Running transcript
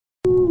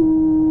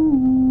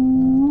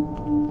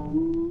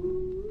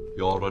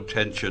your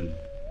attention.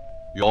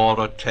 Your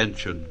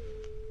attention.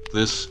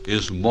 This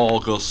is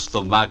Morgus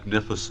the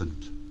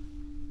Magnificent.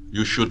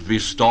 You should be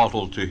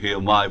startled to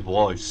hear my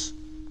voice.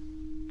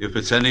 If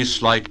it's any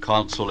slight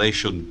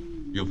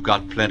consolation, you've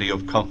got plenty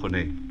of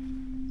company.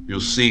 You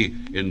see,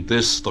 in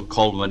this, the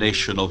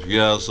culmination of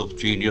years of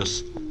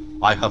genius,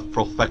 I have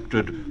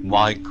perfected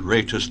my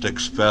greatest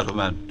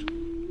experiment.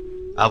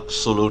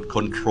 Absolute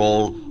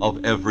control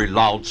of every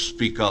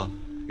loudspeaker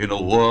in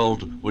a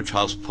world which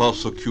has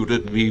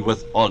persecuted me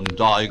with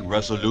undying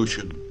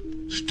resolution.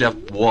 Step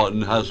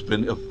one has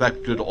been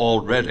effected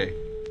already.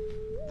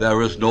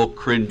 There is no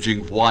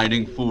cringing,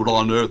 whining fool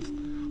on earth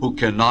who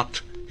cannot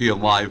hear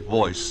my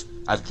voice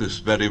at this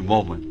very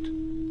moment.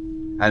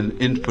 An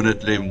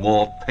infinitely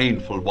more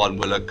painful one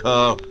will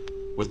occur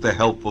with the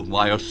help of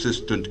my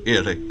assistant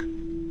Eric.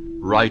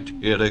 Right,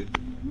 Eric?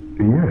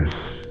 Yes,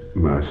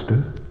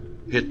 Master.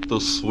 Hit the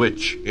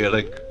switch,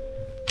 Eric.